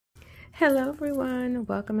Hello everyone,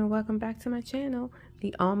 welcome and welcome back to my channel,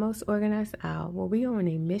 The Almost Organized Owl, where we are on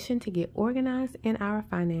a mission to get organized in our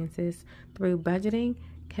finances through budgeting,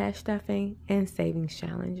 cash stuffing, and savings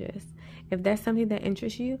challenges. If that's something that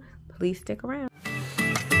interests you, please stick around.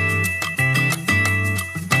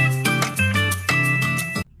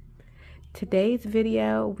 Today's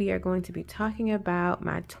video, we are going to be talking about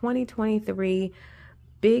my 2023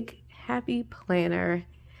 Big Happy Planner,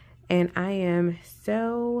 and I am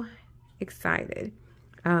so excited.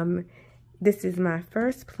 This is my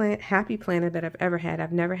first happy planner that I've ever had.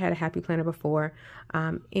 I've never had a happy planner before.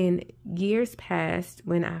 In years past,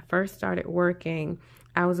 when I first started working,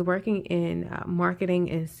 I was working in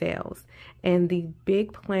marketing and sales, and the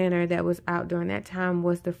big planner that was out during that time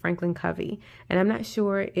was the Franklin Covey. And I'm not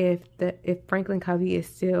sure if Franklin Covey is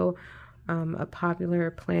still a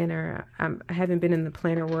popular planner. I haven't been in the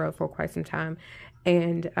planner world for quite some time,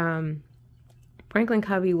 and Franklin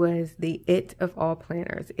Covey was the it of all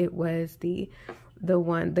planners. It was the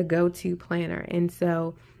go-to planner. And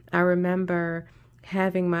so I remember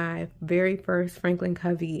having my very first Franklin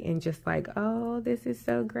Covey and just like, oh, this is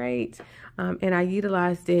so great. And I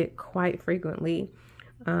utilized it quite frequently.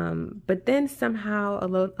 But then somehow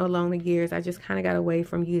along the years, I just kind of got away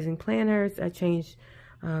from using planners. I changed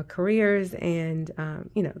careers and,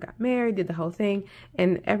 got married, did the whole thing,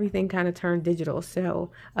 and everything kind of turned digital.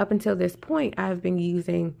 So up until this point, I've been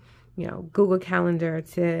using, Google Calendar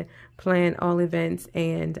to plan all events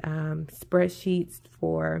and spreadsheets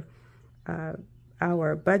for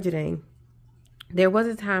our budgeting. There was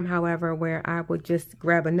a time, however, where I would just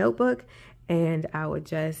grab a notebook and I would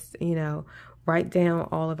just, write down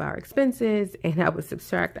all of our expenses, and I would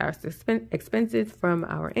subtract our expenses from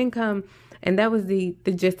our income. And that was the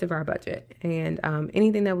gist of our budget. And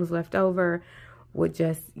anything that was left over would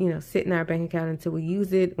just, sit in our bank account until we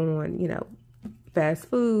use it on, fast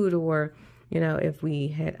food, or, if we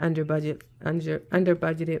had under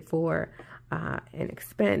budgeted for an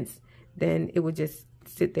expense, then it would just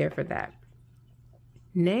sit there for that.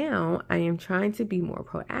 Now I am trying to be more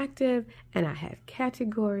proactive, and I have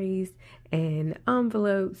categories and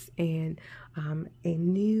envelopes and a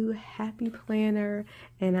new happy planner,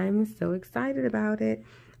 and I'm so excited about it.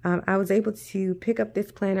 I was able to pick up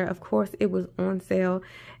this planner. Of course, it was on sale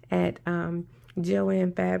at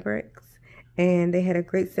Joann Fabrics, and they had a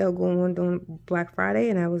great sale going on during Black Friday,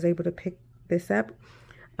 and I was able to pick this up.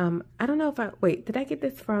 I don't know if did I get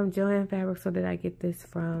this from Joann Fabrics or did I get this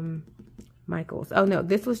from Michael's? Oh no,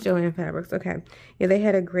 this was Joann Fabrics. Okay. Yeah, they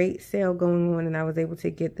had a great sale going on, and I was able to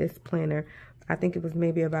get this planner. I think it was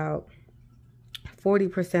maybe about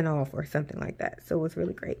 40% off or something like that. So it was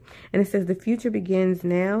really great. And it says the future begins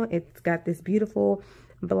now. It's got this beautiful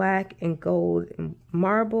black and gold and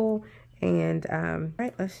marble. And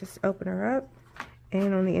right, let's just open her up.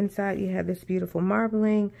 And on the inside, you have this beautiful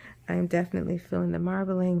marbling. I'm definitely feeling the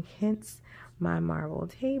marbling, hence my marble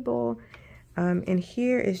table. And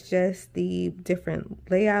here is just the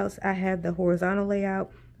different layouts. I have the horizontal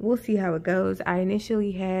layout. We'll see how it goes. I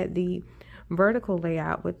initially had the vertical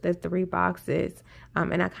layout with the 3 boxes.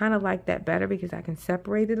 And I kind of like that better because I can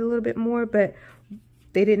separate it a little bit more, but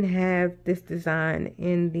they didn't have this design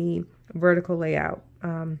in the vertical layout.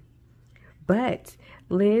 But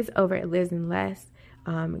Liz over at Liz and Less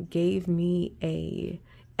gave me a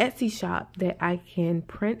Etsy shop that I can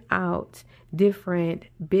print out different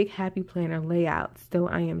Big Happy Planner layouts. So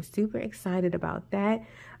I am super excited about that.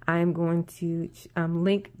 I'm going to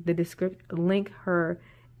link her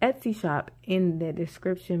Etsy shop in the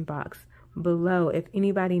description box below if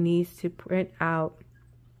anybody needs to print out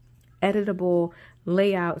editable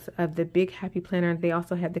layouts of the Big Happy Planner. They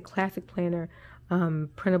also have the Classic Planner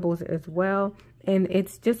printables as well, and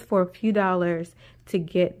it's just for a few dollars to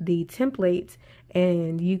get the templates,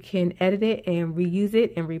 and you can edit it and reuse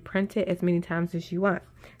it and reprint it as many times as you want.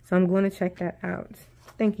 So I'm going to check that out.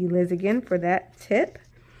 Thank you, Liz, again for that tip.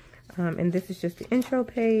 And this is just the intro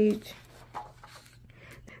page.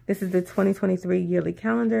 This is the 2023 yearly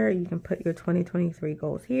calendar. You can put your 2023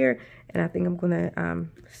 goals here, and I think I'm going to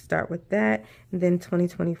start with that, and then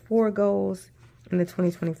 2024 goals and the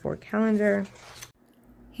 2024 calendar.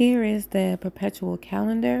 Here is the perpetual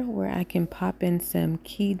calendar where I can pop in some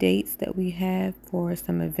key dates that we have for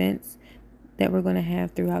some events that we're going to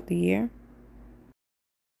have throughout the year.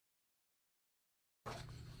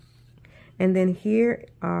 And then here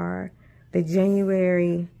are the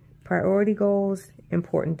January priority goals,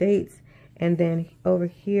 important dates. And then over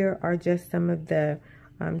here are just some of the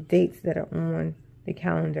dates that are on the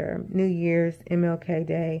calendar. New Year's, MLK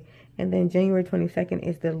Day, and then January 22nd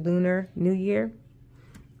is the Lunar New Year.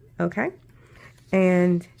 Okay,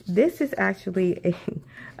 And this is actually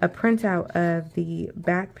a printout of the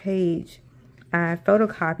back page. I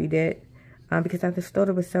photocopied it because I just thought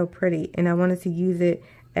it was so pretty, and I wanted to use it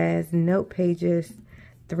as note pages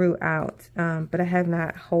throughout, but I have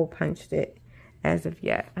not hole punched it as of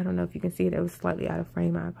yet. I don't know if you can see it. It was slightly out of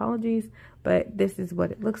frame. My apologies, but this is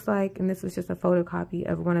what it looks like, and this was just a photocopy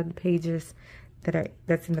of one of the pages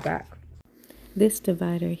that's in the back. This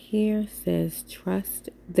divider here says trust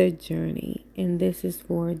the journey, and this is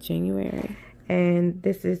for January. And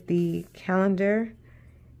this is the calendar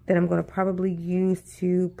that I'm going to probably use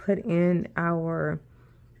to put in our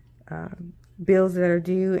bills that are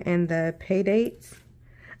due and the pay dates.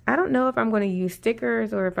 I don't know if I'm going to use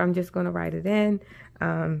stickers or if I'm just going to write it in.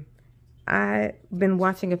 I've been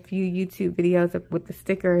watching a few YouTube videos with the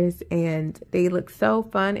stickers, and they look so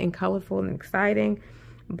fun and colorful and exciting,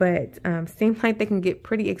 but seem like they can get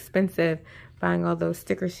pretty expensive buying all those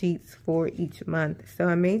sticker sheets for each month. So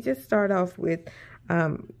I may just start off with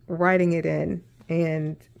writing it in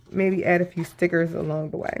and maybe add a few stickers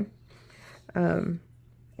along the way.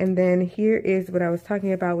 And then here is what I was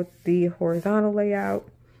talking about with the horizontal layout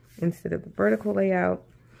instead of the vertical layout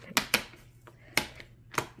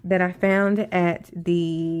that I found at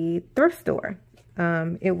the thrift store.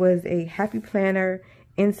 It was a Happy Planner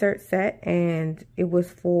insert set, and it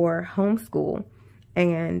was for homeschool.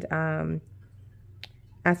 And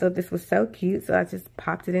I thought this was so cute, so I just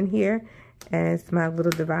popped it in here as my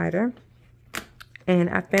little divider. And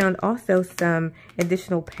I found also some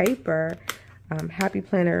additional paper, Happy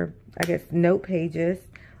Planner, I guess, note pages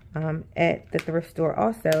at the thrift store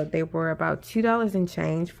also. They were about $2 and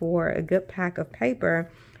change for a good pack of paper.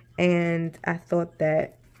 And I thought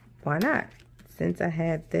that, why not? Since I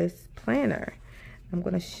had this planner, I'm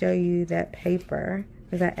going to show you that paper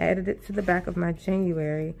because I added it to the back of my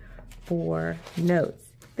January for notes.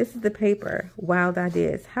 This is the paper, Wild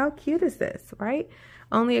Ideas. How cute is this, right?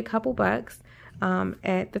 Only a couple bucks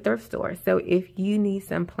at the thrift store. So if you need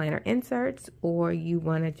some planner inserts, or you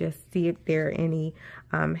want to just see if there are any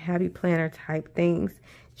Happy Planner type things,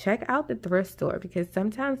 check out the thrift store, because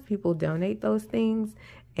sometimes people donate those things,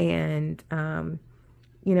 and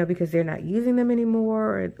you know, because they're not using them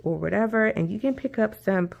anymore or whatever, and you can pick up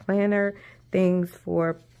some planner things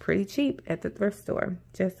for pretty cheap at the thrift store.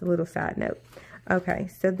 Just a little side note. Okay,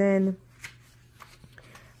 so then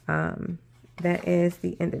that is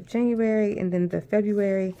the end of January, and then the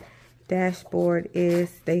February dashboard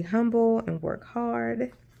is stay humble and work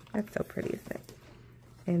hard. That's so pretty, isn't it?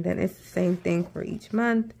 And then it's the same thing for each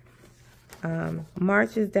month.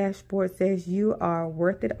 March's dashboard says you are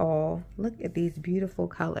worth it all. Look at these beautiful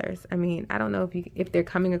colors. I mean, I don't know if they're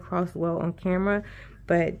coming across well on camera,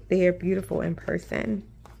 but they are beautiful in person.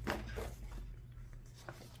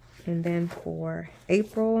 And then for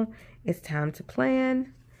April, it's time to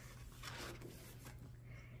plan.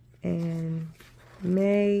 And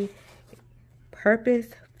May, purpose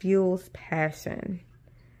fuels passion.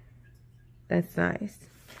 That's nice.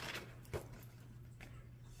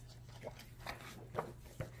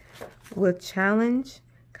 With challenge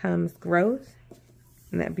comes growth,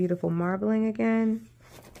 and that beautiful marbling again.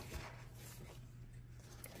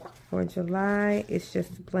 For July, it's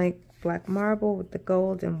just blank black marble with the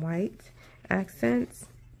gold and white accents.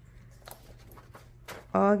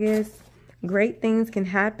 August, great things can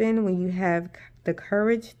happen when you have the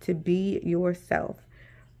courage to be yourself.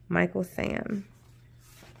 Michael Sam.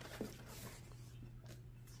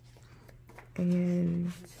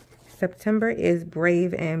 And September is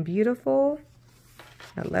brave and beautiful.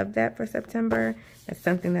 I love that for September. That's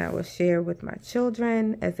something that I will share with my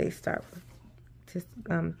children as they start to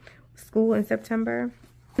school in September.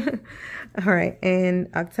 All right, and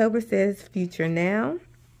October says future now.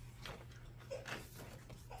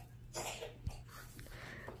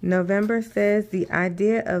 November says the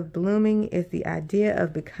idea of blooming is the idea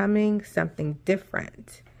of becoming something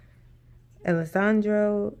different.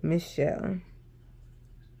 Alessandro Michel.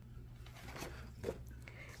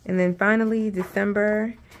 And then finally,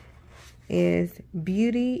 December is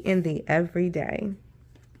beauty in the everyday.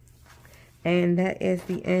 And that is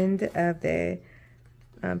the end of the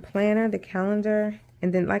planner, the calendar.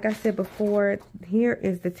 And then, like I said before, here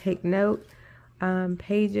is the take note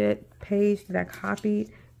page that I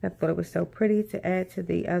copied. I thought it was so pretty to add to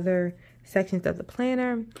the other sections of the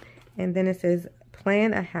planner. And then it says,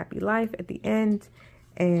 plan a happy life at the end.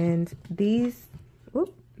 And these,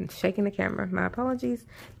 whoop, I'm shaking the camera, my apologies.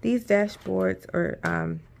 These dashboards, or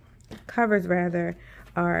covers rather,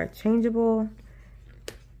 are changeable.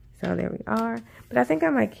 So there we are. But I think I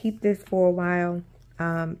might keep this for a while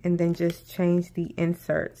and then just change the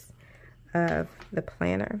inserts of the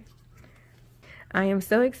planner. I am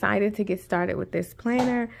so excited to get started with this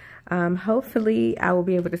planner. Hopefully I will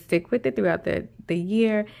be able to stick with it throughout the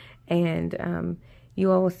year, and you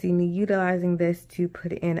all will see me utilizing this to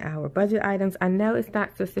put in our budget items. I know it's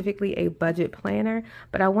not specifically a budget planner,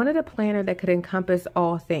 but I wanted a planner that could encompass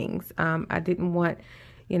all things. I didn't want,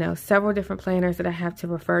 you know, several different planners that I have to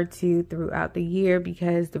refer to throughout the year,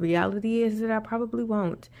 because the reality is that I probably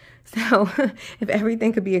won't. So if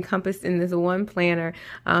everything could be encompassed in this one planner,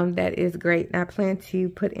 that is great. And I plan to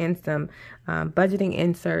put in some budgeting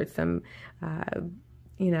inserts, some,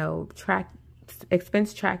 you know,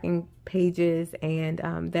 expense tracking pages, and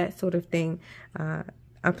that sort of thing.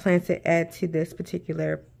 I plan to add to this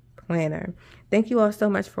particular planner. Thank you all so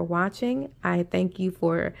much for watching. I thank you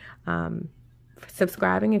for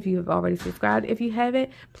subscribing if you have already subscribed. If you haven't,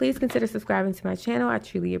 please consider subscribing to my channel. I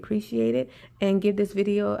truly appreciate it. And give this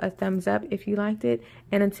video a thumbs up if you liked it.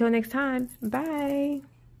 And until next time, bye.